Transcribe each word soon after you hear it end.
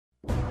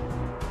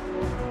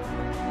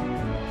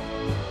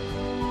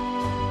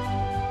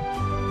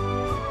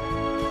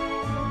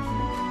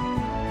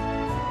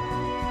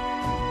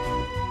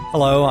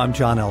Hello, I'm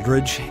John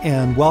Eldredge,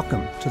 and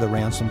welcome to the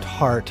Ransomed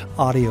Heart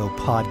audio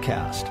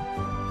podcast.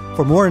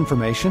 For more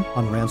information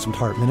on Ransomed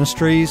Heart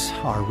Ministries,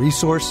 our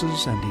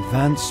resources and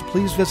events,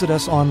 please visit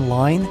us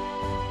online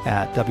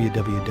at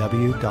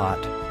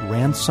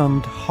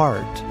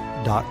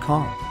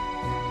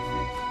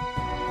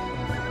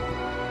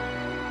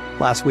www.ransomedheart.com.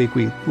 Last week,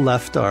 we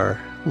left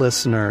our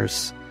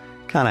listeners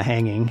kind of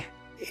hanging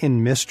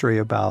in mystery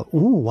about,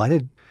 why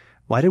did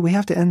we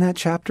have to end that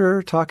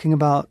chapter talking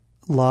about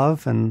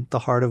love and the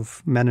heart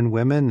of men and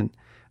women? And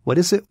what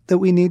is it that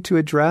we need to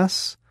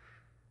address?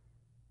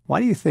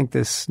 Why do you think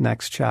this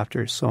next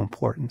chapter is so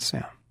important,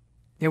 Sam?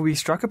 Yeah, we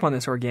struck upon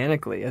this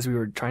organically as we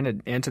were trying to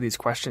answer these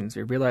questions.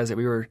 We realized that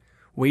we were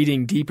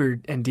wading deeper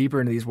and deeper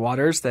into these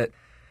waters that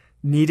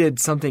needed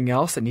something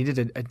else, that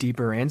needed a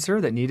deeper answer,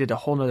 that needed a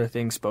whole other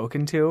thing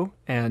spoken to.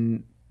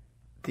 And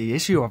the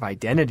issue of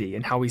identity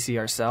and how we see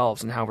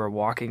ourselves and how we're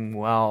walking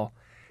well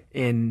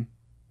in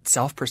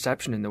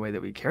self-perception in the way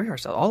that we carry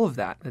ourselves, all of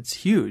that, that's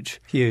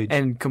huge. Huge.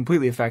 And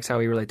completely affects how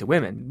we relate to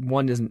women.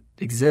 One doesn't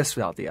exist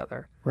without the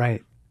other.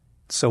 Right.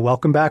 So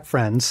welcome back,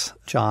 friends.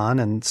 John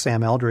and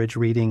Sam Eldredge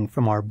reading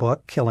from our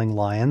book, Killing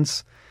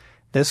Lions.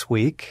 This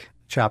week,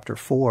 Chapter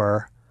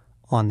 4,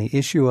 on the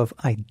issue of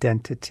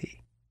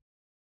identity.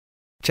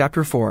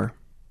 Chapter 4,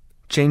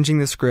 Changing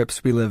the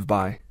Scripts We Live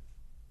By.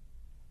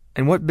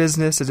 And what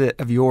business is it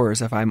of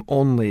yours if I'm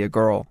only a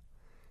girl?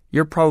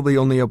 You're probably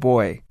only a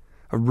boy.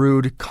 A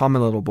rude,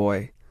 common little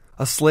boy,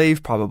 a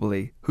slave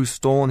probably, who's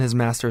stolen his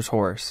master's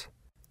horse.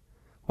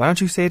 Why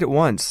don't you say it at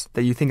once,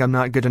 that you think I'm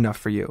not good enough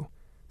for you?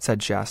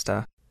 Said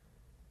Shasta.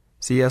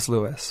 C.S.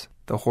 Lewis,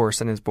 The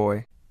Horse and His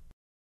Boy.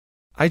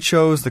 I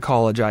chose the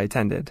college I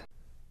attended.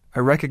 I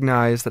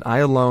recognized that I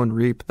alone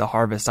reaped the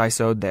harvest I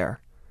sowed there,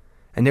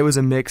 and it was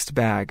a mixed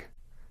bag.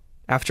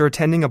 After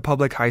attending a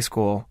public high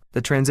school,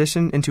 the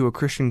transition into a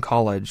Christian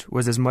college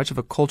was as much of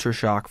a culture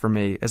shock for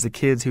me as the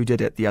kids who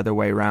did it the other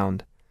way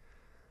round.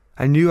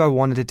 I knew I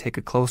wanted to take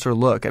a closer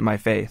look at my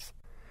faith,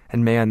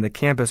 and man, the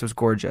campus was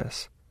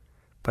gorgeous.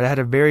 But I had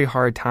a very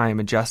hard time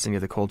adjusting to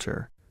the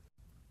culture.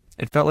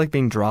 It felt like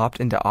being dropped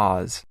into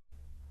Oz.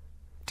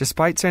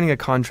 Despite signing a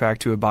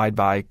contract to abide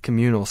by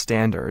communal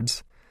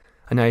standards,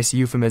 a nice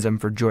euphemism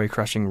for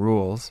joy-crushing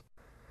rules,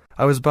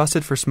 I was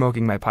busted for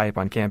smoking my pipe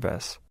on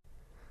campus.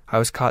 I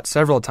was caught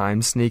several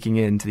times sneaking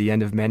in to the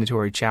end of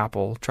mandatory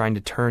chapel trying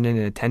to turn in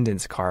an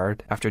attendance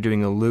card after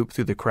doing a loop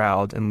through the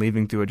crowd and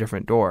leaving through a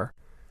different door.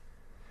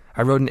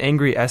 I wrote an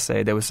angry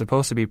essay that was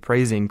supposed to be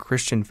praising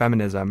Christian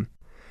feminism,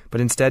 but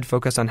instead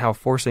focused on how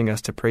forcing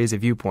us to praise a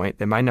viewpoint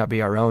that might not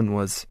be our own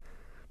was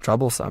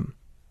troublesome.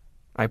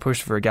 I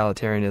pushed for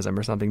egalitarianism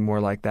or something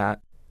more like that.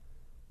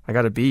 I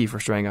got a B for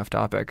straying off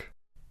topic.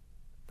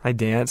 I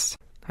danced.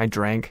 I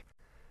drank.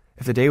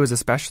 If the day was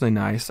especially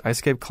nice, I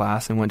skipped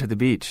class and went to the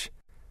beach.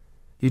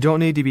 You don't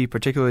need to be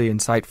particularly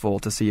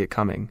insightful to see it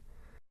coming.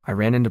 I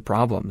ran into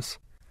problems.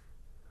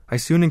 I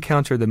soon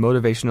encountered the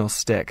motivational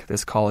stick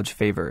this college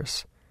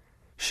favors.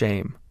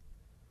 Shame.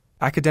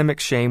 Academic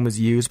shame was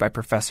used by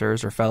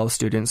professors or fellow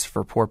students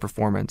for poor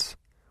performance,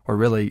 or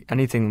really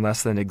anything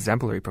less than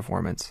exemplary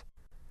performance.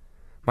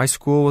 My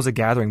school was a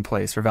gathering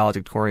place for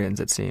valedictorians,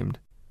 it seemed.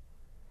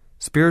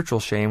 Spiritual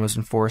shame was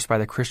enforced by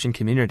the Christian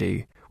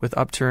community with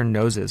upturned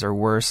noses, or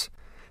worse,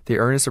 the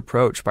earnest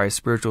approach by a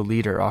spiritual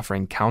leader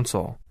offering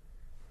counsel.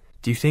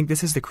 Do you think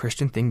this is the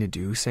Christian thing to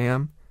do,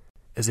 Sam?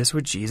 Is this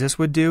what Jesus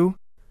would do?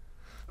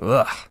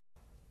 Ugh.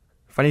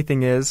 Funny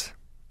thing is,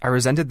 I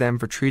resented them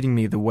for treating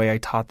me the way I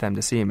taught them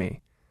to see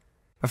me.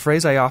 A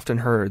phrase I often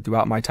heard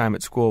throughout my time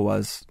at school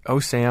was, "Oh,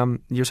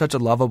 Sam, you're such a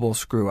lovable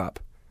screw-up."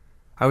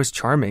 I was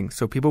charming,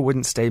 so people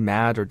wouldn't stay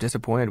mad or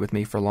disappointed with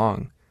me for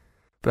long.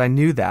 But I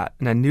knew that,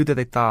 and I knew that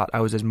they thought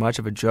I was as much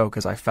of a joke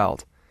as I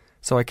felt,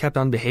 so I kept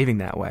on behaving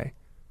that way.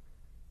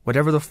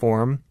 Whatever the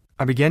form,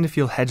 I began to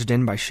feel hedged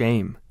in by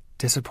shame,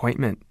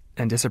 disappointment,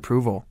 and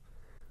disapproval.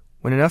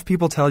 When enough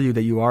people tell you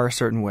that you are a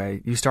certain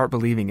way, you start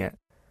believing it.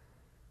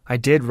 I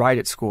did write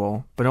at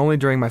school, but only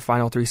during my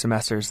final 3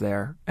 semesters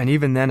there, and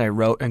even then I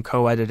wrote and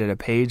co-edited a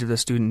page of the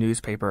student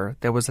newspaper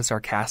that was a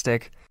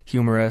sarcastic,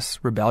 humorous,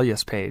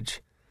 rebellious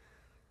page.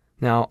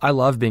 Now, I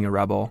love being a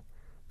rebel.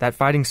 That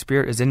fighting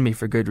spirit is in me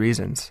for good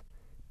reasons.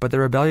 But the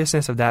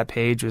rebelliousness of that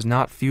page was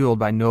not fueled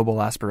by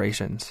noble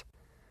aspirations.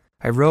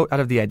 I wrote out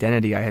of the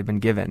identity I had been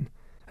given,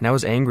 and I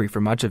was angry for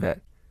much of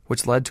it,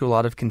 which led to a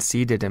lot of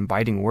conceited and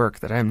biting work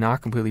that I am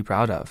not completely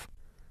proud of.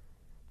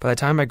 By the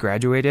time I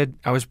graduated,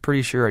 I was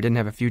pretty sure I didn't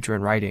have a future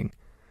in writing,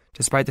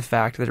 despite the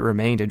fact that it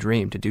remained a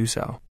dream to do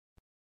so.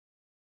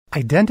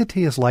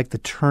 Identity is like the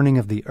turning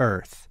of the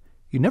earth.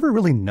 You never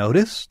really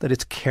notice that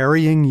it's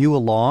carrying you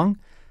along,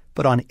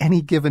 but on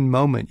any given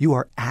moment, you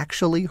are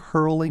actually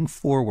hurling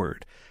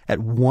forward at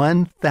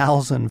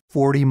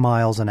 1,040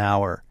 miles an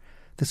hour.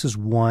 This is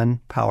one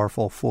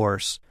powerful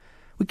force.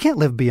 We can't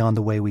live beyond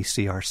the way we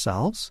see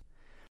ourselves.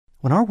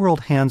 When our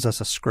world hands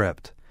us a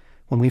script,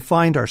 when we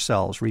find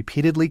ourselves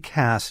repeatedly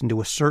cast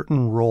into a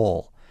certain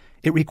role,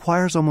 it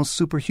requires almost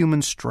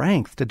superhuman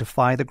strength to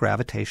defy the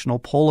gravitational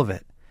pull of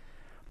it.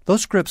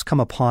 Those scripts come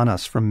upon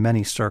us from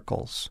many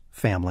circles: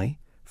 family,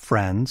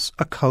 friends,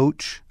 a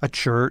coach, a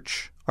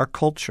church, our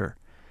culture.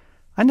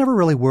 I never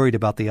really worried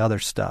about the other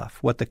stuff,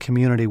 what the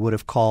community would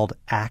have called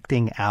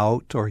acting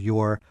out or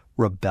your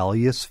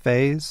rebellious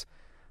phase.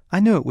 I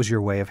knew it was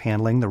your way of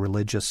handling the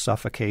religious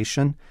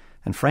suffocation,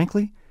 and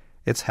frankly,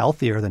 it's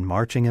healthier than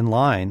marching in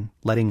line,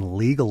 letting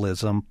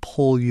legalism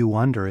pull you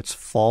under its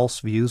false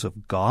views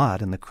of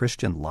God and the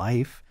Christian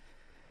life.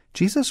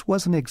 Jesus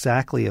wasn't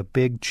exactly a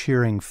big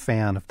cheering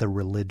fan of the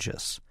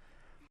religious.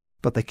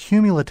 But the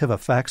cumulative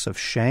effects of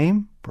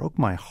shame broke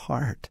my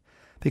heart,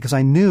 because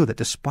I knew that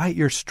despite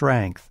your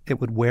strength, it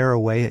would wear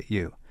away at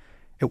you.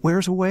 It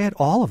wears away at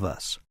all of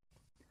us.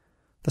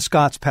 The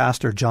Scots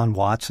pastor John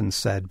Watson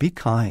said, "Be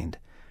kind,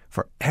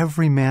 for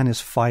every man is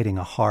fighting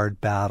a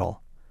hard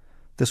battle."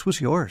 This was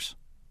yours,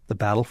 the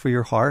battle for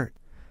your heart,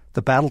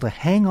 the battle to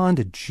hang on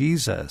to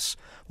Jesus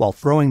while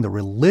throwing the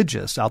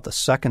religious out the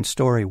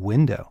second-story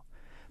window,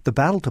 the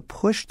battle to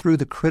push through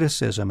the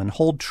criticism and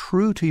hold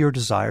true to your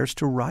desires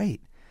to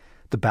write,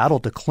 the battle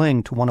to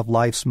cling to one of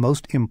life's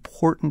most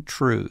important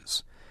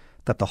truths,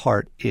 that the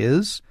heart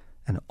is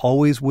and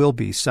always will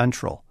be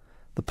central,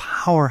 the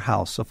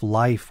powerhouse of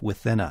life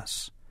within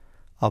us.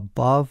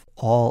 Above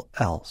all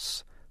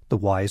else, the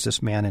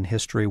wisest man in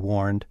history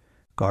warned,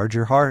 guard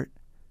your heart,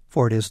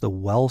 for it is the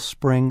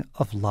wellspring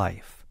of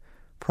life.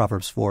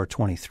 Proverbs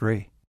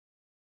 4:23.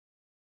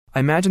 I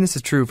imagine this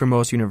is true for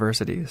most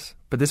universities,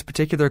 but this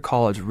particular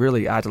college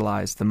really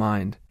idolized the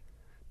mind.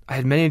 I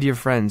had many dear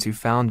friends who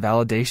found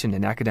validation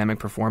in academic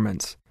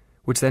performance,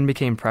 which then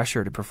became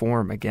pressure to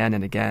perform again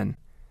and again.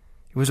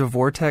 It was a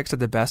vortex that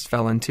the best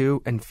fell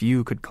into and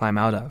few could climb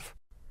out of.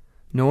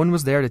 No one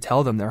was there to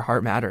tell them their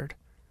heart mattered.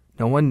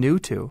 No one knew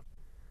to.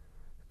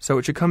 So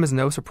it should come as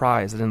no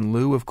surprise that in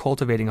lieu of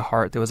cultivating a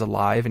heart that was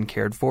alive and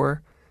cared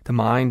for, the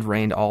mind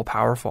reigned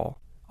all-powerful,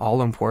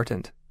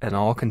 all-important, and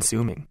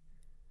all-consuming.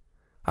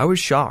 I was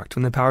shocked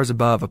when the powers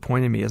above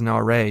appointed me as an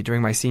RA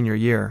during my senior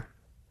year.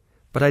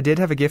 But I did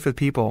have a gift with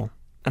people,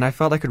 and I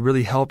felt I could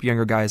really help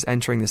younger guys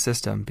entering the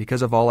system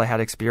because of all I had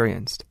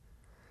experienced.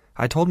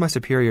 I told my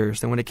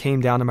superiors that when it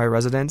came down to my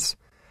residents,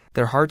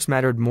 their hearts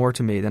mattered more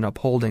to me than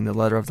upholding the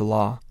letter of the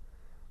law.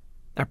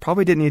 I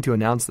probably didn't need to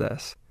announce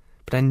this,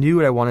 but I knew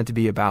what I wanted to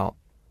be about.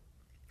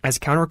 As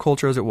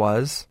counterculture as it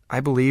was, I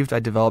believed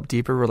I'd develop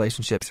deeper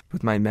relationships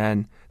with my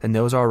men than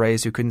those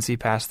RAs who couldn't see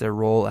past their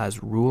role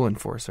as rule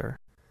enforcer.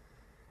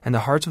 And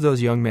the hearts of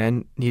those young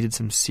men needed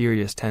some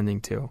serious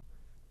tending to.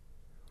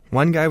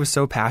 One guy was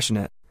so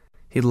passionate.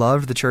 He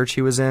loved the church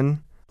he was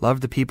in,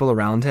 loved the people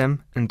around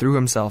him, and threw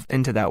himself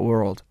into that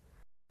world.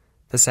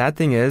 The sad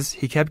thing is,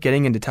 he kept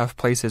getting into tough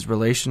places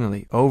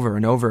relationally over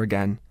and over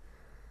again.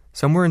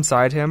 Somewhere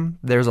inside him,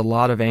 there's a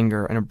lot of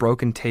anger and a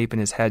broken tape in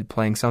his head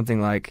playing something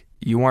like,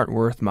 "You aren't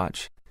worth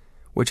much,"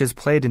 which has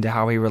played into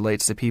how he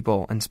relates to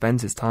people and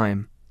spends his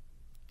time.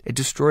 It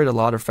destroyed a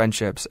lot of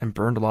friendships and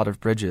burned a lot of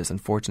bridges,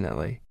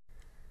 unfortunately.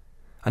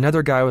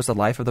 Another guy was the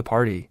life of the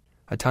party,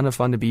 a ton of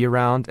fun to be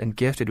around and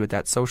gifted with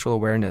that social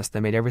awareness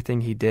that made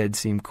everything he did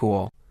seem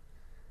cool.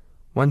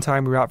 One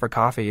time we were out for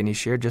coffee and he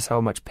shared just how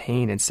much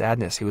pain and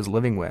sadness he was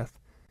living with,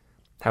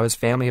 how his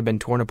family had been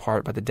torn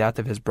apart by the death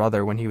of his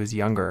brother when he was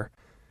younger,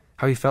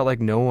 how he felt like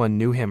no one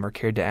knew him or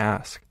cared to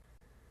ask.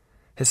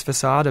 His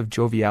facade of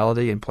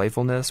joviality and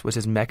playfulness was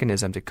his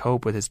mechanism to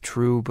cope with his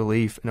true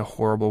belief in a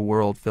horrible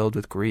world filled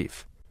with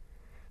grief.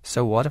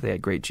 So what if they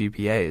had great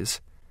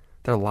GPAs?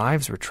 Their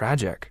lives were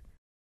tragic.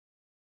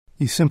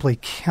 You simply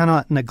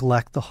cannot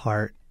neglect the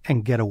heart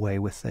and get away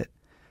with it.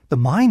 The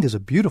mind is a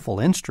beautiful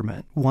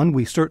instrument, one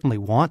we certainly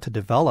want to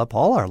develop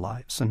all our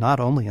lives, and not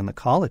only in the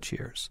college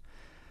years.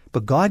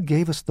 But God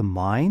gave us the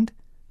mind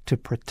to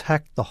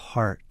protect the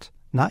heart,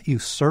 not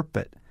usurp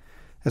it.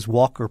 As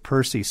Walker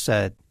Percy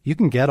said, you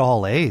can get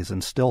all A's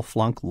and still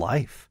flunk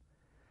life.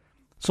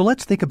 So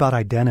let's think about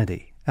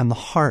identity and the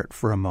heart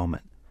for a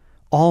moment.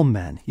 All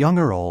men, young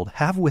or old,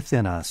 have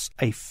within us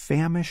a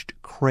famished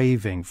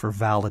craving for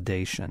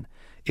validation.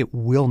 It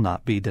will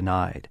not be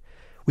denied.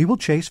 We will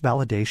chase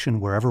validation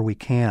wherever we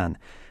can,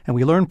 and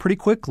we learn pretty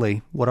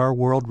quickly what our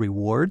world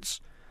rewards,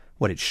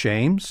 what it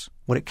shames,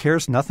 what it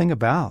cares nothing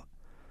about.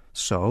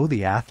 So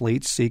the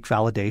athletes seek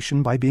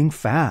validation by being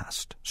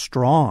fast,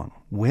 strong,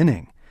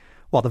 winning,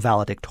 while the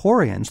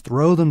valedictorians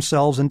throw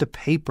themselves into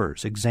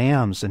papers,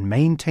 exams, and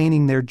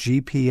maintaining their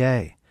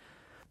GPA.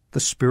 The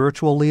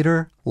spiritual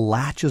leader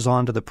latches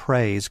onto the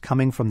praise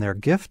coming from their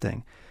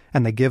gifting,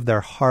 and they give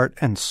their heart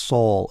and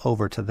soul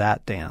over to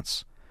that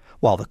dance,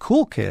 while the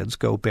cool kids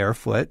go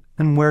barefoot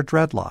and wear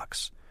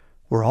dreadlocks.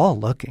 We're all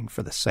looking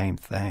for the same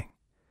thing.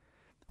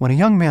 When a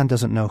young man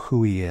doesn't know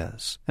who he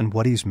is and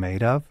what he's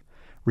made of,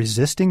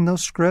 resisting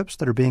those scripts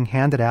that are being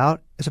handed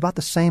out is about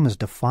the same as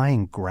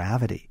defying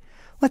gravity.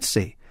 Let's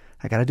see,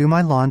 I gotta do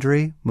my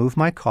laundry, move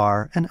my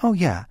car, and oh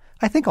yeah,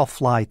 I think I'll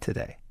fly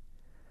today.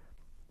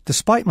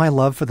 Despite my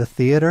love for the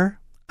theater,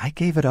 I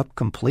gave it up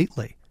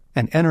completely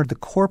and entered the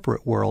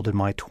corporate world in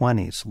my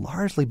 20s,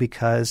 largely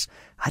because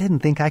I didn't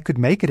think I could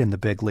make it in the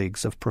big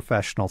leagues of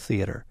professional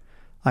theater.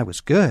 I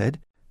was good,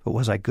 but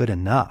was I good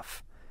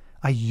enough?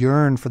 I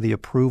yearned for the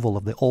approval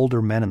of the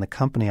older men in the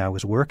company I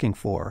was working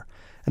for,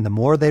 And the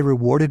more they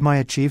rewarded my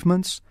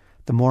achievements,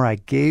 the more I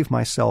gave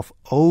myself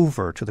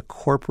over to the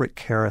corporate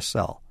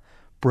carousel.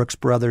 Brooks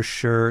Brothers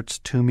shirts,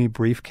 Toomey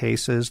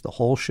briefcases, the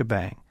whole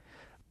shebang.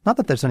 Not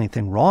that there's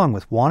anything wrong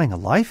with wanting a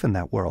life in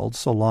that world,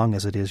 so long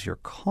as it is your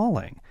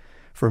calling.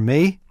 For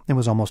me, it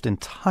was almost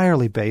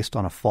entirely based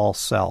on a false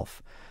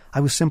self. I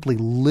was simply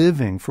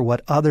living for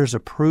what others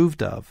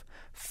approved of,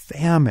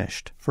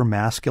 famished for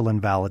masculine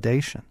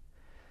validation.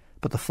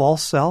 But the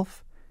false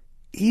self,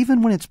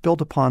 even when it's built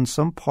upon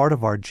some part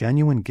of our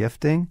genuine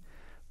gifting,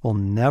 will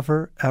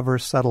never, ever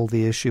settle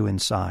the issue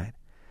inside.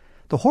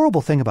 The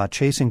horrible thing about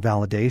chasing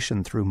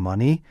validation through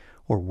money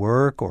or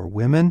work or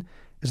women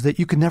is that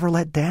you can never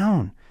let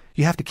down.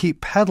 You have to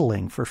keep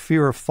pedaling for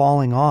fear of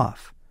falling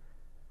off.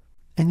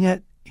 And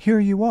yet, here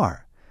you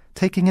are,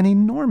 taking an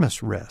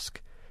enormous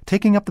risk,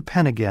 taking up the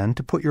pen again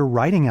to put your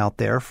writing out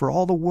there for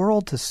all the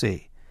world to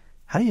see.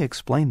 How do you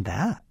explain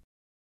that?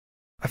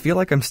 I feel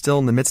like I'm still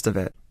in the midst of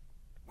it.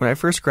 When I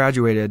first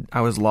graduated,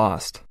 I was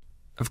lost.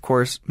 Of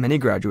course, many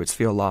graduates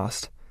feel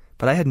lost,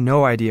 but I had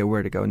no idea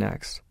where to go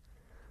next.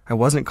 I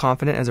wasn't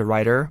confident as a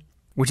writer,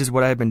 which is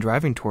what I had been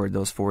driving toward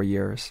those 4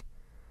 years.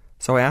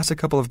 So I asked a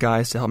couple of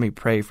guys to help me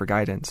pray for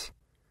guidance.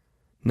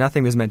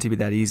 Nothing was meant to be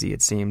that easy,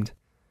 it seemed.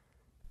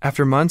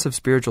 After months of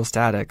spiritual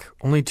static,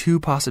 only 2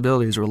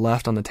 possibilities were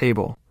left on the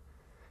table.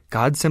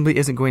 God simply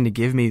isn't going to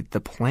give me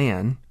the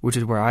plan, which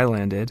is where I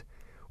landed,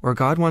 or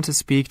God wants to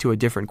speak to a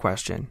different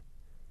question.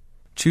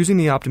 Choosing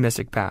the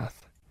optimistic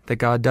path, that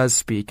God does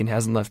speak and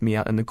hasn't left me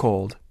out in the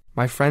cold,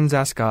 my friends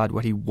asked God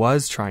what he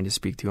was trying to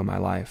speak to in my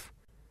life.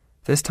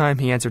 This time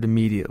he answered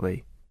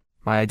immediately,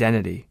 my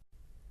identity.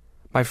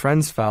 My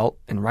friends felt,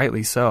 and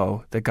rightly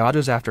so, that God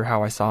was after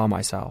how I saw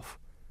myself.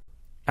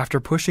 After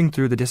pushing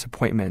through the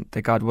disappointment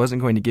that God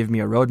wasn't going to give me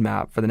a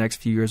roadmap for the next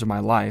few years of my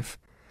life,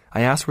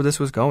 I asked where this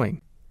was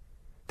going.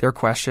 Their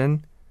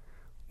question,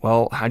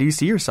 well, how do you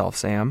see yourself,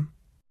 Sam?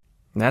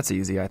 That's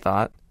easy, I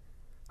thought.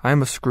 I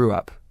am a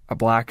screw-up, a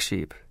black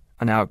sheep,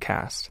 an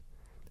outcast.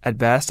 At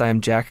best, I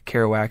am Jack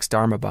Kerouac's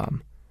Dharma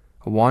bum,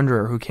 a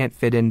wanderer who can't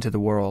fit into the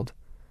world,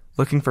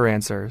 looking for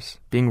answers,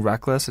 being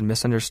reckless and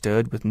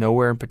misunderstood with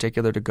nowhere in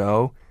particular to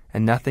go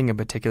and nothing in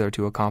particular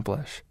to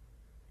accomplish.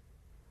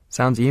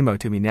 Sounds emo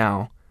to me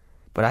now,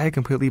 but I had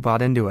completely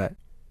bought into it,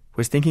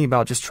 was thinking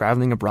about just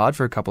traveling abroad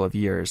for a couple of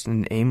years in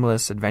an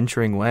aimless,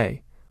 adventuring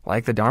way,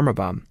 like the Dharma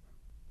bum.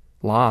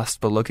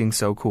 Lost, but looking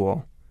so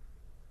cool.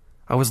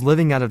 I was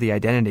living out of the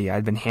identity I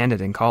had been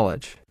handed in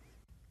college.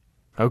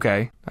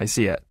 Okay, I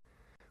see it.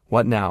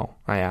 What now?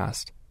 I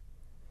asked.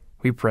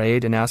 We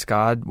prayed and asked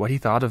God what he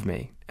thought of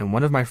me, and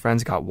one of my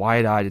friends got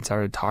wide-eyed and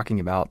started talking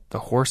about The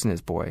Horse and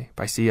His Boy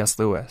by C.S.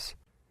 Lewis.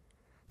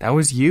 That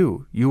was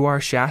you. You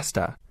are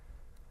Shasta.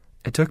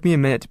 It took me a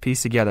minute to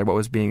piece together what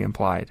was being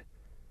implied.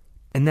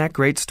 In that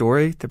great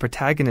story, the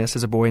protagonist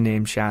is a boy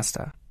named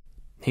Shasta.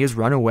 He has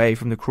run away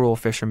from the cruel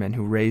fisherman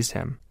who raised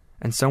him,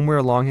 and somewhere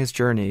along his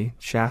journey,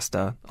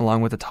 Shasta,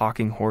 along with the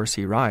talking horse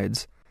he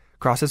rides,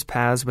 crosses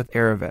paths with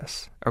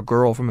Erebus, a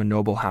girl from a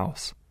noble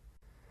house.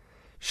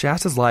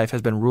 Shasta's life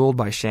has been ruled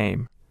by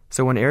shame,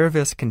 so when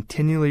Erebus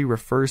continually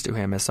refers to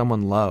him as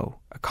someone low,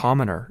 a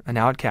commoner, an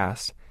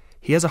outcast,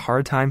 he has a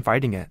hard time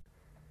fighting it.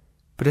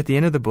 But at the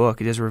end of the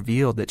book, it is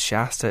revealed that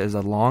Shasta is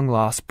a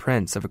long-lost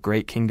prince of a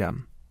great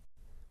kingdom.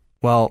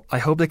 Well, I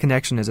hope the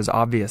connection is as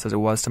obvious as it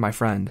was to my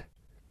friend.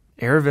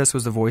 Erebus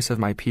was the voice of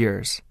my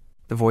peers,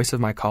 the voice of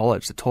my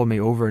college that told me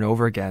over and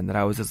over again that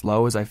I was as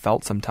low as I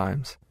felt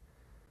sometimes.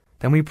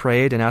 Then we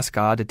prayed and asked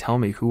God to tell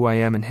me who I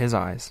am in his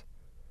eyes.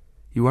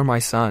 You are my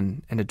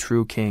son and a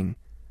true king.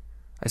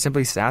 I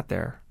simply sat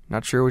there,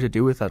 not sure what to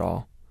do with it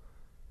all.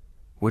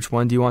 Which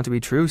one do you want to be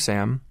true,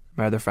 Sam?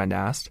 My other friend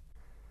asked.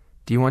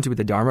 Do you want to be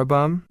the Dharma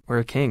bum or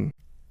a king?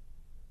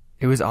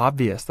 It was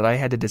obvious that I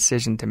had a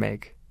decision to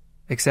make.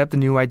 Accept the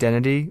new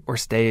identity or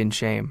stay in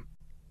shame.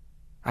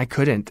 I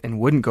couldn't and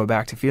wouldn't go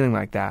back to feeling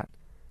like that.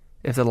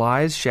 If the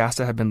lies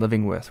Shasta had been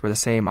living with were the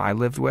same I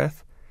lived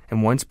with,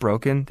 and once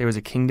broken there was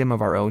a kingdom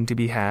of our own to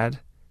be had,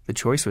 the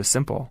choice was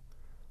simple.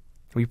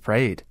 We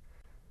prayed.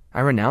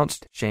 I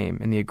renounced shame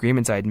and the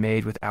agreements I had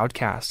made with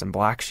outcasts and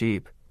black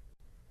sheep.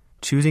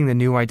 Choosing the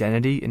new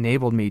identity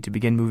enabled me to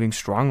begin moving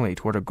strongly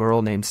toward a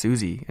girl named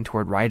Susie and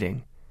toward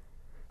writing.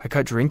 I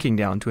cut drinking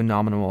down to a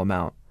nominal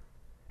amount.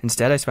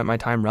 Instead, I spent my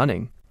time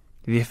running,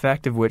 the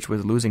effect of which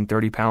was losing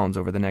 30 pounds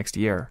over the next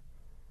year.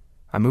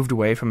 I moved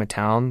away from a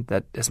town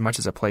that, as much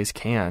as a place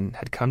can,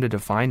 had come to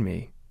define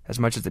me, as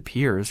much as the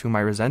peers whom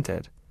I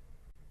resented.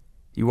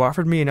 You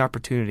offered me an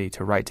opportunity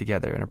to write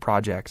together in a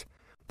project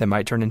that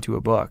might turn into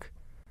a book,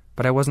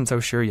 but I wasn't so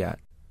sure yet.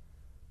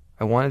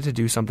 I wanted to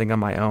do something on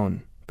my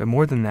own, but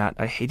more than that,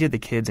 I hated the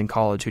kids in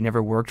college who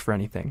never worked for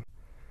anything,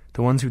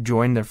 the ones who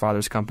joined their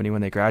father's company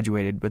when they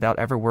graduated without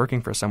ever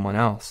working for someone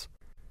else.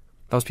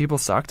 Those people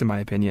sucked, in my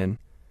opinion.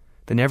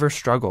 They never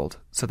struggled,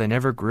 so they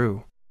never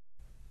grew.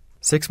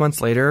 6 months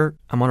later,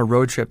 I'm on a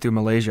road trip through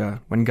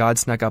Malaysia when God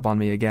snuck up on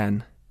me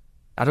again.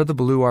 Out of the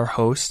blue, our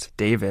host,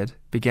 David,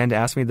 began to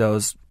ask me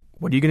those,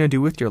 "What are you going to do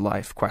with your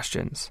life?"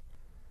 questions.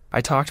 I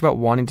talked about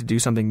wanting to do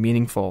something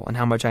meaningful and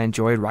how much I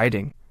enjoyed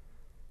writing.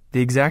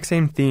 The exact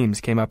same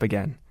themes came up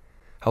again.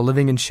 How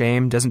living in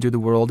shame doesn't do the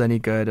world any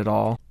good at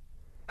all.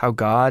 How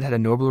God had a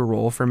nobler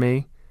role for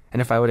me,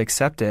 and if I would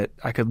accept it,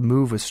 I could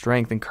move with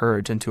strength and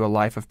courage into a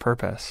life of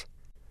purpose.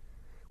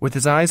 With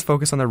his eyes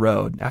focused on the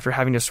road, after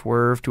having to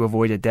swerve to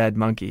avoid a dead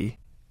monkey,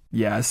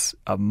 yes,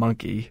 a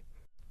monkey,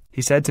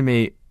 he said to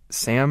me,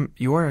 "Sam,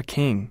 you are a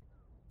king.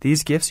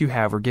 These gifts you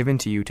have were given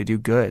to you to do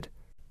good.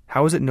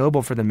 How is it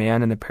noble for the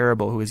man in the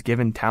parable who is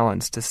given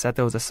talents to set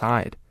those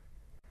aside?"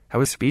 I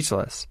was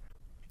speechless.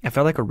 I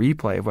felt like a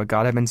replay of what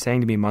God had been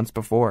saying to me months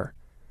before.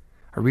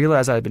 I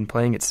realized I had been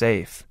playing it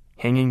safe,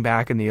 hanging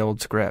back in the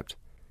old script.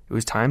 It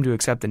was time to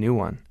accept the new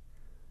one.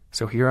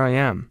 So here I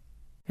am,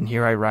 and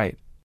here I write.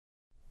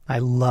 I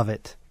love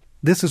it.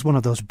 This is one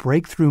of those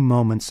breakthrough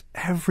moments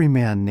every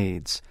man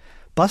needs.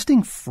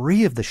 Busting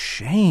free of the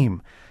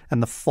shame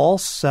and the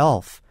false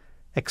self,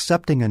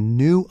 accepting a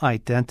new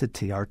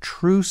identity, our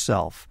true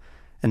self,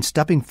 and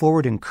stepping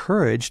forward in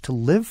courage to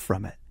live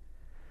from it.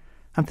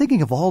 I'm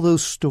thinking of all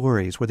those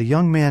stories where the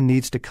young man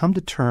needs to come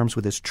to terms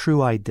with his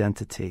true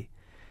identity.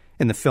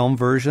 In the film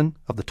version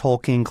of the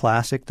Tolkien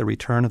classic, The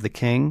Return of the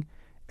King,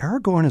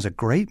 Aragorn is a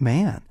great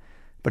man,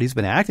 but he's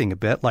been acting a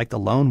bit like the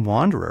lone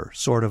wanderer,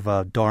 sort of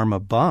a Dharma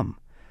bum.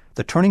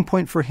 The turning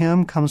point for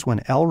him comes when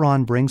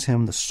Elrond brings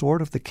him the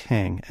sword of the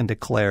king and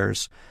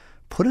declares,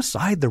 "Put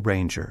aside the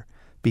ranger,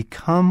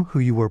 become who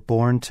you were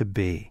born to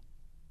be."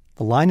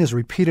 The line is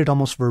repeated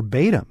almost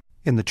verbatim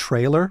in the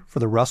trailer for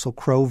the Russell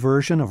Crowe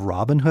version of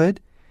Robin Hood.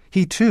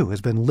 He too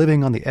has been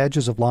living on the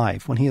edges of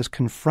life when he is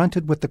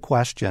confronted with the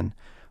question,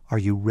 are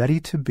you ready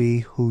to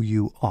be who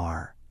you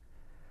are?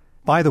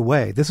 By the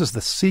way, this is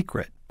the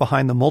secret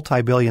behind the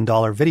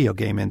multi-billion-dollar video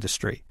game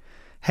industry.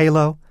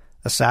 Halo,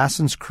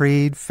 Assassin's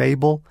Creed,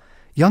 Fable,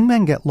 young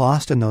men get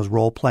lost in those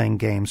role-playing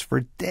games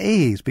for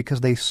days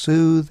because they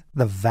soothe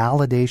the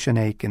validation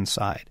ache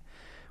inside.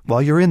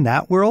 While you're in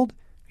that world,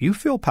 you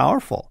feel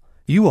powerful.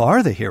 You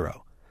are the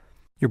hero.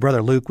 Your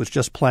brother Luke was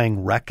just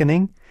playing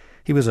Reckoning.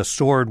 He was a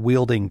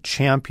sword-wielding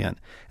champion,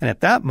 and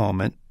at that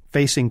moment,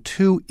 facing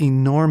two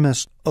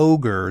enormous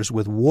ogres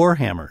with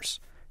warhammers.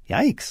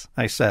 Yikes,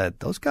 I said,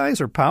 those guys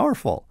are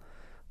powerful.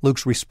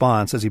 Luke's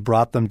response as he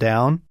brought them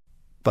down,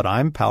 but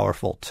I'm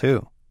powerful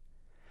too.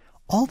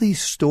 All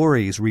these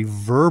stories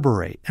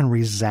reverberate and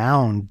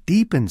resound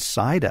deep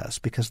inside us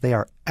because they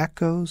are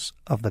echoes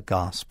of the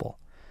gospel.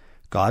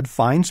 God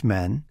finds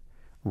men,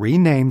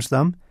 renames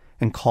them,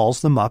 and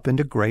calls them up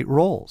into great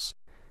roles.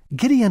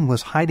 Gideon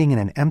was hiding in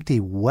an empty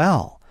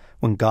well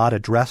when God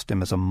addressed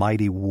him as a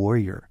mighty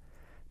warrior.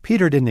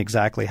 Peter didn't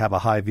exactly have a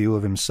high view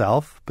of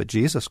himself, but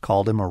Jesus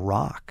called him a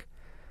rock.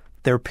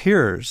 Their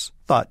peers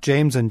thought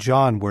James and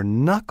John were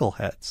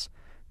knuckleheads.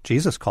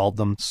 Jesus called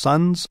them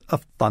sons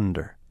of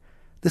thunder.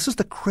 This is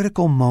the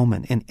critical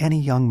moment in any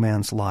young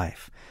man's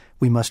life.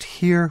 We must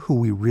hear who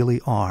we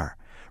really are,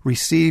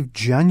 receive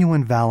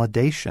genuine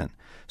validation,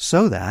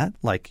 so that,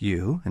 like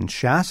you and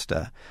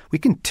Shasta, we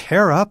can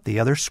tear up the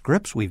other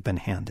scripts we've been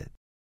handed.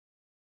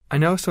 I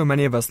know so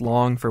many of us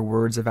long for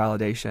words of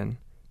validation,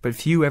 but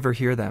few ever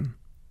hear them.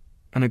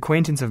 An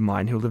acquaintance of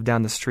mine who lived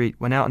down the street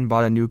went out and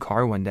bought a new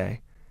car one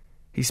day.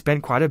 He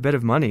spent quite a bit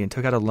of money and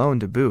took out a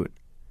loan to boot.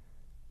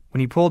 When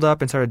he pulled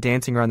up and started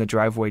dancing around the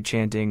driveway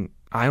chanting,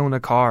 "I own a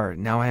car,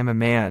 now I am a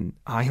man.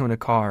 I own a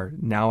car,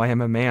 now I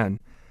am a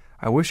man,"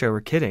 I wish I were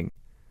kidding.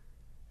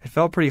 It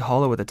felt pretty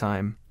hollow at the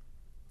time.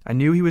 I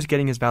knew he was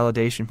getting his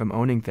validation from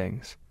owning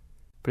things,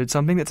 but it's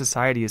something that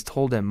society has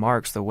told him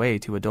marks the way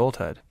to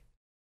adulthood.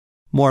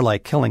 More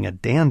like killing a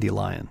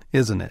dandelion,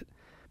 isn't it?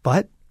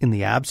 But in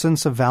the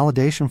absence of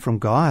validation from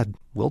God,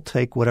 we'll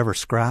take whatever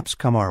scraps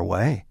come our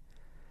way.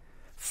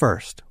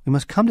 First, we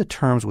must come to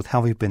terms with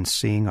how we've been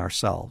seeing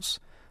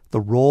ourselves,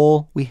 the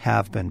role we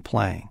have been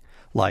playing,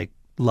 like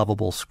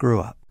lovable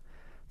screw-up.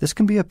 This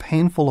can be a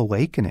painful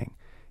awakening,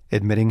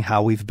 admitting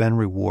how we've been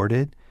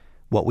rewarded,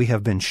 what we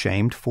have been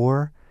shamed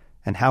for,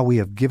 and how we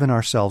have given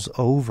ourselves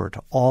over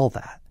to all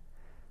that.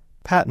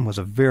 Patton was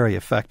a very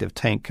effective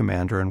tank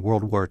commander in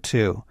World War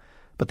II,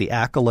 but the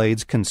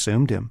accolades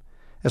consumed him.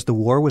 As the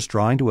war was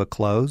drawing to a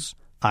close,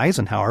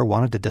 Eisenhower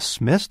wanted to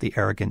dismiss the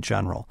arrogant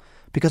general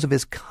because of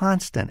his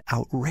constant,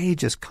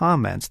 outrageous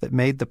comments that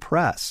made the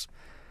press.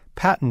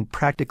 Patton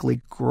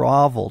practically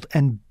groveled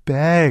and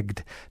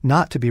begged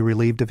not to be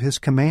relieved of his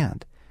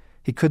command.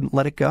 He couldn't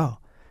let it go,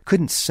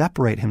 couldn't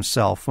separate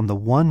himself from the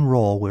one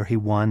role where he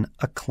won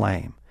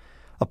acclaim.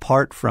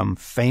 Apart from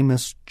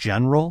famous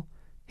general,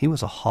 he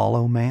was a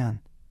hollow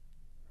man.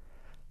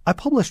 I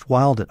published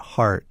Wild at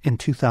Heart in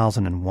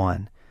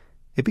 2001.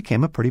 It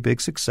became a pretty big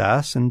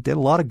success and did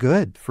a lot of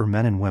good for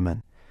men and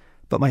women.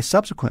 But my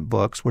subsequent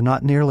books were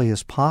not nearly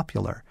as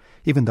popular,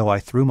 even though I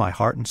threw my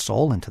heart and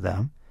soul into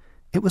them.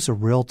 It was a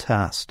real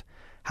test.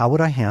 How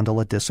would I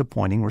handle a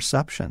disappointing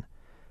reception?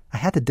 I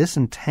had to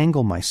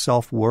disentangle my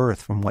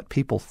self-worth from what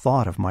people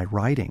thought of my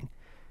writing.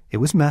 It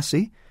was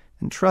messy,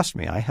 and trust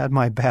me, I had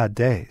my bad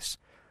days.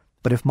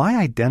 But if my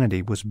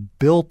identity was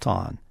built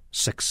on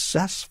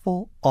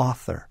successful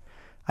author,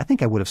 I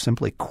think I would have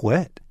simply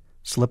quit,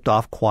 slipped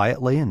off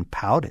quietly, and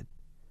pouted.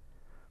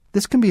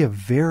 This can be a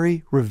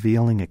very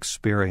revealing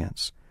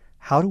experience.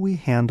 How do we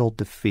handle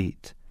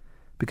defeat?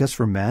 Because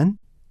for men,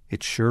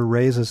 it sure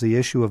raises the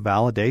issue of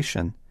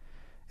validation.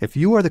 If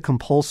you are the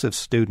compulsive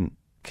student,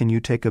 can you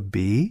take a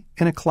B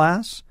in a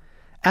class?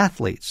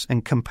 Athletes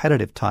and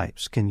competitive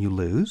types, can you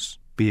lose?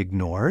 Be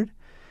ignored?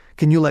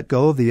 Can you let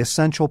go of the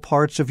essential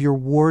parts of your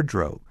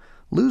wardrobe?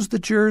 Lose the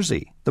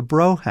jersey, the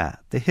bro hat,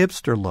 the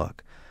hipster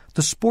look,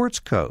 the sports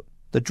coat,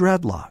 the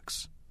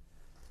dreadlocks.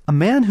 A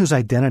man whose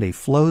identity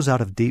flows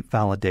out of deep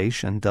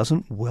validation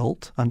doesn't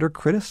wilt under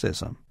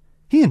criticism.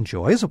 He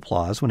enjoys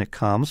applause when it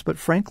comes, but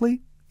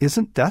frankly,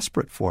 isn't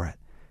desperate for it.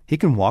 He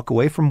can walk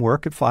away from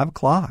work at 5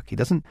 o'clock. He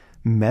doesn't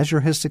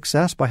measure his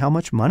success by how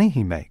much money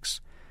he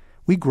makes.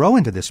 We grow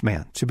into this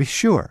man, to be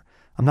sure.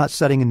 I'm not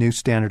setting a new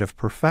standard of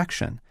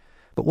perfection,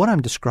 but what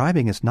I'm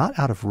describing is not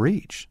out of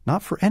reach,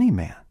 not for any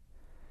man.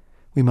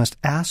 We must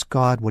ask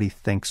God what he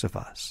thinks of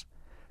us.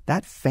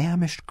 That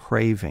famished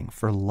craving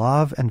for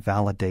love and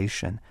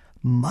validation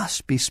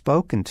must be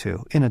spoken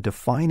to in a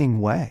defining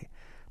way,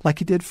 like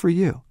he did for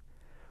you.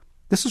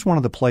 This is one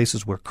of the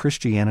places where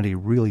Christianity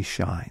really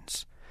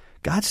shines.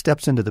 God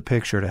steps into the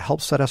picture to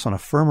help set us on a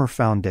firmer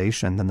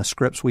foundation than the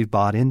scripts we've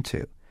bought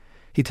into.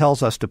 He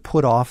tells us to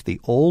put off the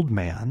old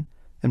man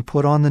and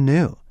put on the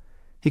new.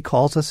 He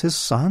calls us his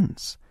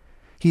sons.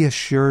 He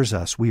assures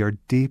us we are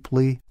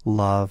deeply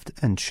loved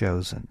and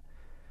chosen.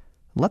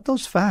 Let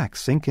those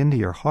facts sink into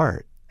your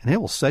heart, and it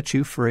will set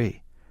you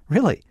free.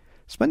 Really,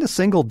 spend a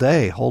single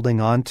day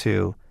holding on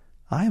to,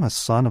 I am a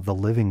son of the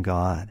living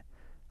God.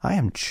 I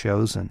am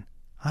chosen.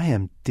 I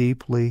am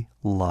deeply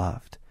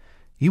loved.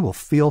 You will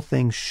feel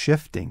things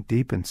shifting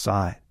deep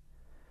inside.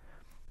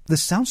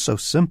 This sounds so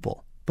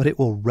simple, but it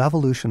will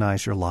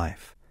revolutionize your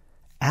life.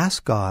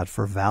 Ask God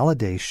for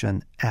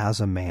validation as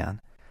a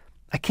man.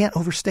 I can't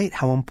overstate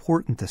how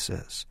important this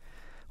is.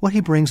 What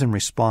he brings in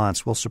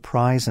response will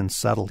surprise and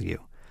settle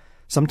you.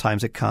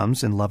 Sometimes it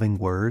comes in loving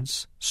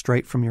words,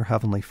 straight from your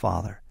Heavenly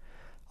Father.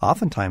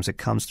 Oftentimes it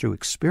comes through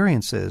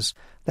experiences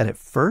that at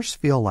first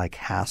feel like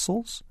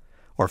hassles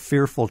or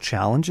fearful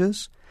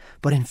challenges,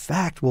 but in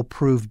fact will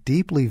prove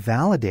deeply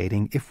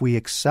validating if we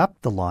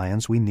accept the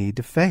lions we need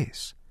to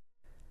face.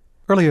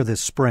 Earlier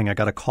this spring, I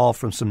got a call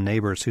from some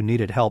neighbors who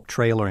needed help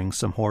trailering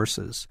some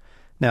horses.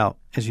 Now,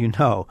 as you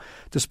know,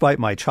 despite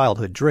my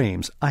childhood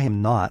dreams, I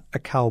am not a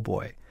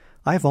cowboy.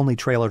 I've only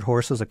trailered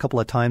horses a couple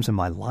of times in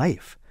my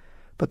life.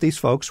 But these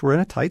folks were in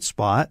a tight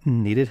spot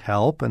and needed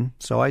help, and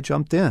so I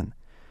jumped in.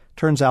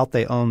 Turns out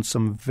they owned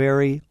some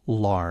very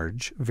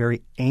large,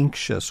 very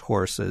anxious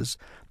horses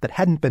that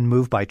hadn't been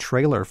moved by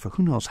trailer for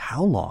who knows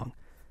how long.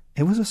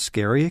 It was a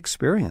scary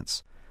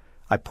experience.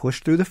 I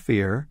pushed through the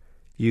fear,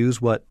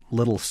 used what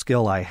little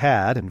skill I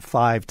had, and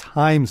 5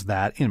 times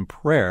that in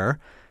prayer,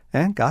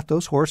 and got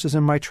those horses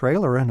in my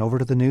trailer and over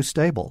to the new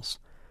stables.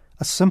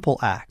 A simple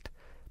act,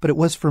 but it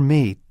was for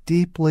me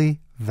deeply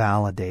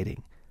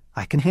validating.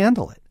 I can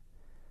handle it.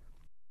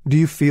 Do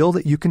you feel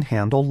that you can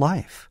handle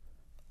life?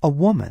 A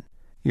woman,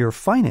 your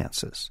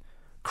finances,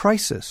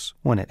 crisis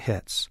when it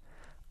hits.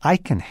 I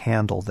can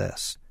handle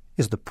this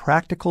is the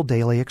practical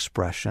daily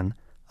expression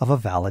of a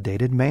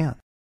validated man.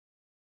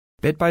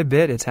 Bit by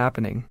bit, it's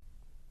happening.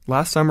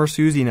 Last summer,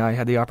 Susie and I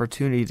had the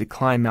opportunity to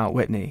climb Mount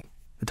Whitney,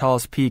 the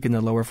tallest peak in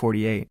the lower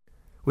 48,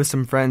 with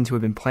some friends who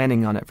had been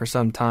planning on it for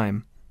some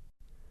time.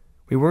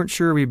 We weren't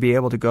sure we'd be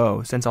able to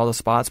go since all the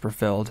spots were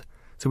filled,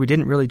 so we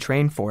didn't really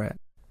train for it.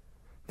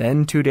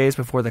 Then, 2 days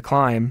before the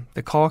climb,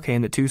 the call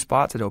came that 2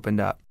 spots had opened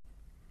up.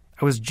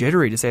 I was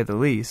jittery, to say the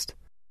least.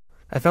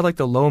 I felt like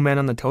the low man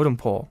on the totem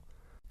pole,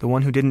 the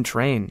one who didn't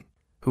train,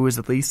 who was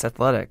the least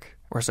athletic,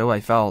 or so I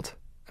felt,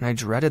 and I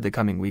dreaded the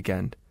coming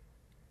weekend.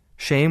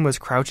 Shame was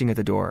crouching at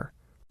the door.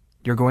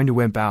 You're going to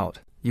wimp out.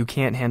 You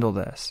can't handle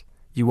this.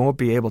 You won't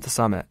be able to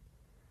summit.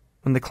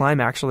 When the climb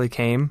actually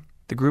came,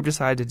 the group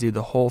decided to do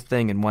the whole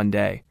thing in one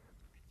day.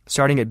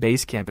 Starting at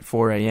base camp at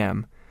 4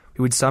 a.m.,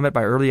 we would summit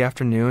by early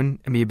afternoon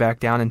and be back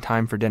down in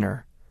time for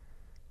dinner.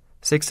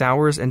 6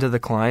 hours into the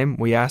climb,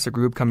 we asked the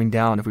group coming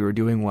down if we were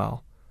doing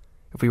well,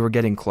 if we were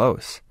getting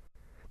close.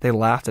 They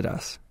laughed at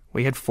us.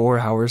 We had 4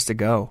 hours to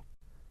go.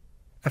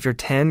 After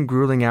 10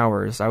 grueling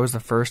hours, I was the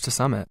first to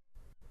summit.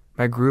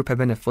 My group had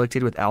been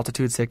afflicted with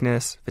altitude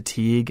sickness,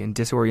 fatigue, and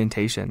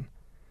disorientation.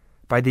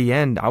 By the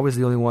end, I was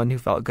the only one who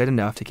felt good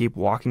enough to keep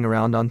walking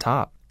around on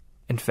top.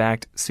 In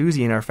fact,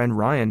 Susie and our friend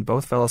Ryan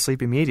both fell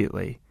asleep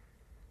immediately.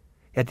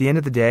 At the end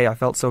of the day, I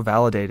felt so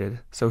validated,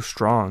 so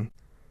strong.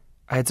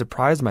 I had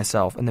surprised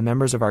myself and the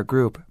members of our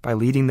group by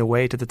leading the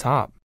way to the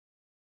top.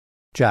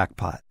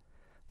 Jackpot.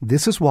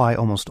 This is why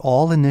almost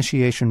all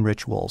initiation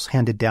rituals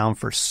handed down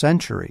for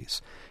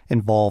centuries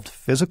involved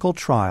physical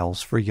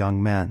trials for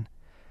young men.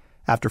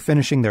 After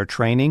finishing their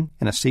training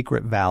in a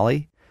secret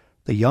valley,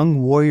 the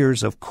young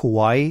warriors of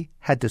Kauai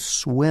had to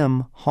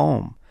swim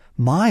home,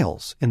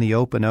 miles in the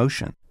open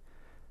ocean.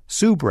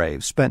 Sioux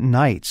braves spent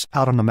nights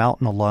out on the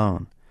mountain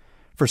alone.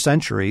 For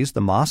centuries,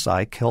 the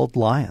Maasai killed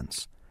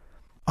lions.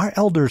 Our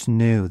elders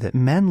knew that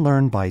men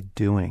learn by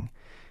doing.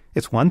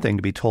 It's one thing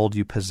to be told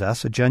you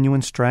possess a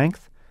genuine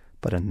strength,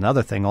 but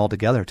another thing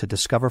altogether to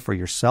discover for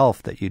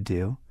yourself that you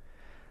do.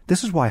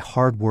 This is why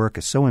hard work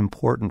is so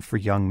important for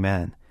young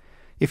men.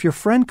 If your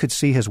friend could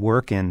see his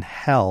work in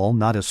hell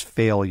not as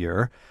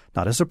failure,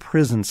 not as a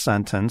prison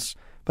sentence,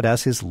 but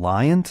as his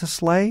lion to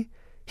slay,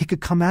 he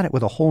could come at it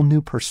with a whole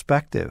new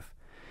perspective.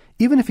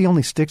 Even if he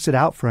only sticks it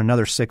out for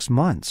another 6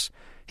 months,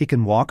 he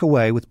can walk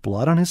away with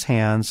blood on his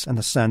hands and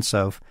the sense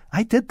of,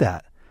 I did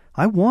that.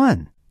 I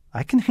won.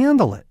 I can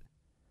handle it.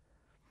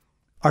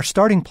 Our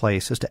starting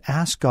place is to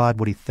ask God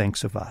what he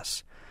thinks of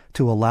us,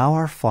 to allow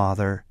our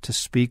Father to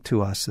speak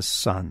to us as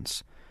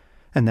sons.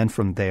 And then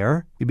from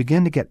there, we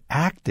begin to get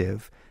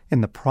active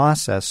in the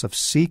process of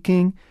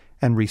seeking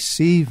and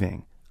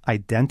receiving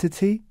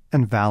identity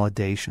and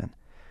validation.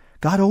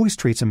 God always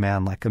treats a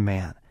man like a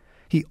man.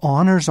 He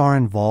honors our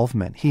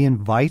involvement. He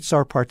invites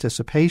our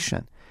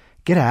participation.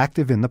 Get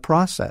active in the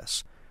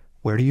process.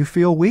 Where do you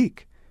feel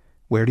weak?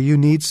 Where do you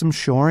need some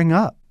shoring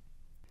up?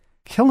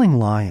 Killing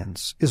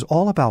Lions is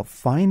all about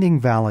finding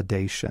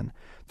validation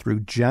through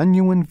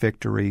genuine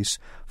victories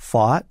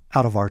fought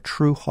out of our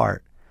true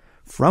heart,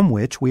 from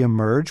which we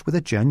emerge with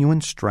a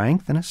genuine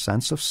strength and a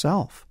sense of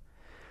self.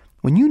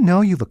 When you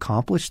know you've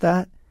accomplished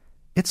that,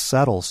 it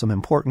settles some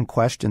important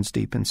questions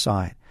deep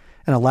inside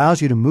and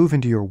allows you to move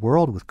into your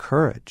world with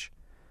courage.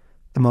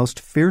 The most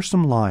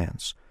fearsome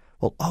lions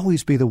will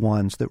always be the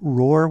ones that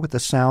roar with the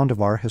sound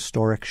of our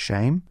historic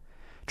shame,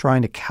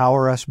 trying to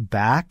cower us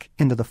back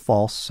into the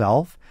false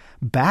self,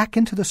 back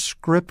into the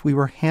script we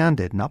were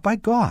handed, not by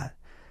God,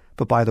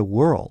 but by the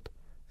world,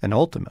 and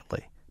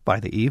ultimately by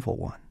the evil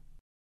one.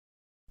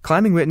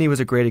 Climbing Whitney was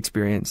a great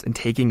experience and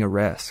taking a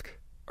risk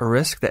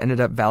that ended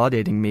up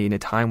validating me in a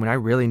time when I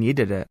really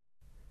needed it.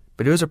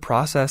 But it was a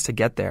process to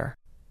get there.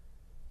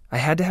 I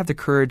had to have the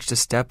courage to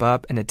step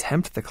up and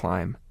attempt the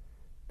climb.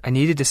 I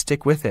needed to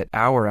stick with it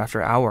hour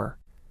after hour.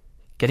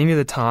 Getting to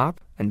the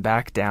top and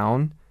back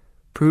down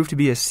proved to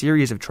be a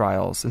series of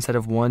trials instead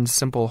of one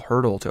simple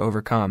hurdle to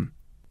overcome.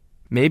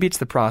 Maybe it's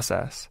the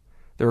process,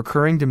 the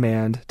recurring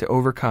demand to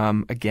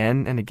overcome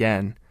again and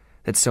again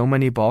that so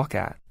many balk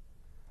at.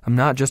 I'm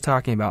not just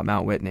talking about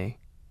Mount Whitney.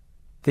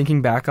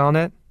 Thinking back on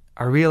it,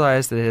 I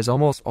realized that it has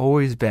almost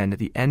always been at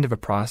the end of a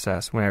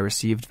process when I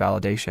received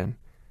validation.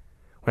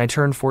 When I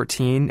turned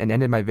 14 and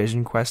ended my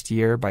Vision Quest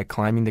year by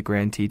climbing the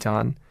Grand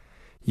Teton,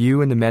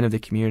 you and the men of the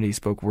community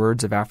spoke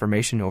words of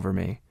affirmation over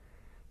me.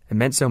 It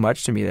meant so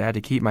much to me that I had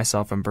to keep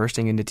myself from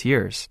bursting into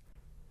tears.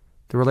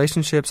 The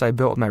relationships I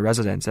built with my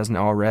residents as an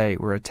RA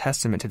were a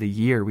testament to the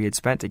year we had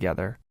spent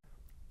together.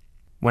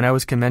 When I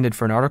was commended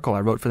for an article I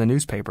wrote for the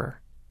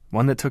newspaper,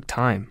 one that took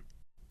time,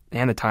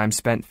 and the time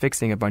spent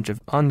fixing a bunch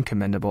of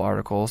uncommendable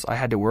articles I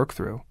had to work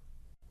through.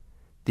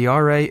 The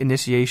RA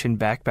initiation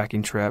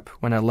backpacking trip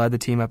when I led the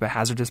team up a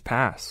hazardous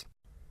pass.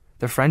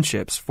 The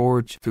friendships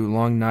forged through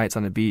long nights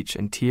on the beach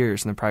and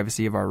tears in the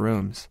privacy of our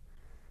rooms.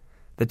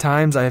 The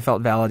times I have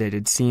felt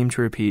validated seem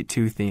to repeat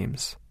two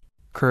themes: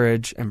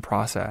 courage and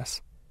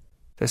process.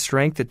 The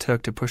strength it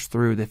took to push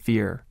through the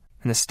fear,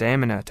 and the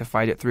stamina to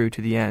fight it through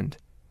to the end.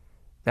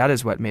 That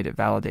is what made it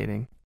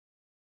validating.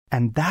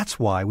 And that's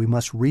why we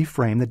must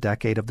reframe the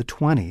decade of the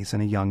 20s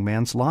in a young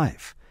man's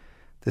life.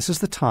 This is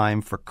the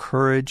time for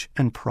courage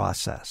and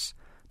process,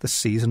 the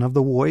season of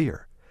the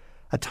warrior,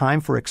 a time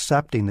for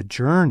accepting the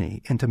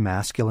journey into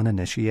masculine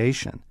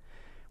initiation.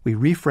 We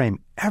reframe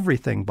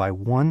everything by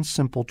one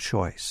simple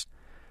choice.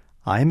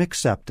 I am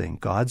accepting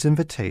God's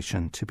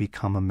invitation to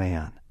become a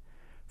man.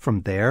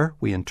 From there,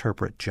 we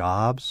interpret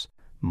jobs,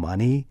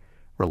 money,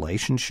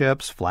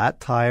 relationships, flat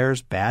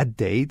tires, bad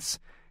dates,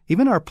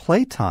 even our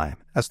playtime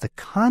as the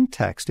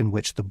context in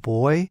which the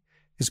boy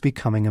is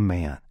becoming a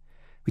man.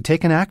 We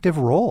take an active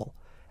role,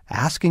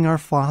 asking our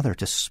Father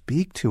to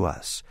speak to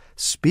us,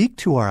 speak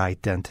to our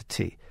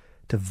identity,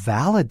 to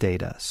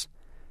validate us.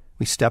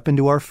 We step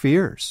into our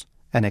fears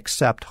and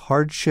accept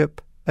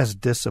hardship as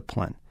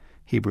discipline,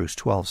 Hebrews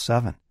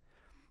 12:7.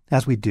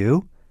 As we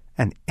do,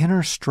 an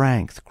inner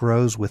strength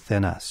grows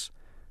within us,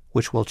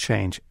 which will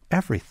change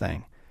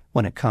everything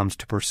when it comes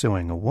to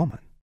pursuing a woman.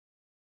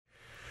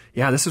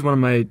 Yeah, this is one of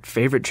my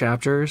favorite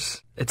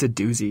chapters. It's a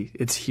doozy.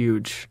 It's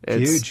huge.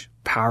 It's huge.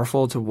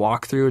 Powerful to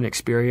walk through and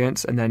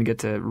experience and then get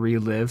to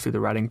relive through the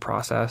writing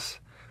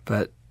process.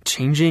 But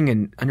changing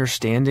and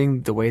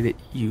understanding the way that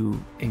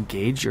you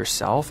engage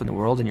yourself in the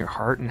world and your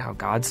heart and how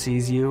God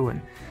sees you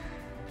and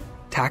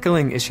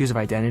tackling issues of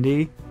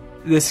identity,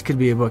 this could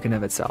be a book in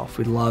of itself.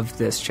 We loved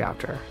this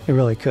chapter. It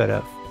really could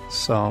have.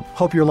 So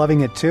hope you're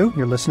loving it too.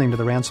 You're listening to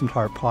the Ransomed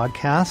Heart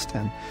podcast,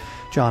 and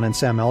John and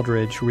Sam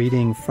Eldredge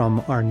reading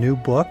from our new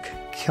book,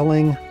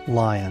 Killing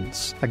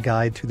Lions, A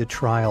Guide to the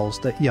Trials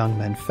That Young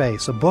Men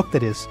Face, a book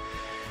that is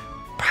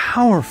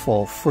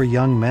powerful for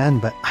young men,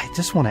 but I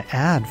just want to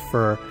add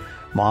for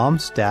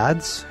moms,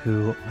 dads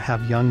who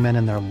have young men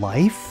in their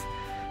life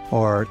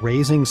or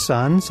raising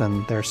sons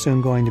and they're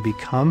soon going to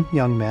become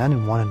young men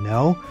and want to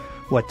know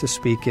what to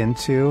speak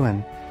into.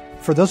 And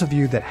for those of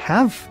you that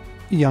have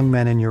young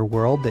men in your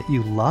world that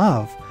you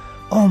love,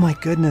 oh my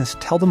goodness,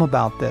 tell them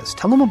about this.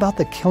 Tell them about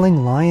the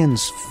Killing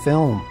Lions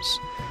films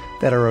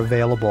that are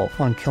available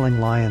on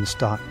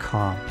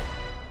killinglions.com.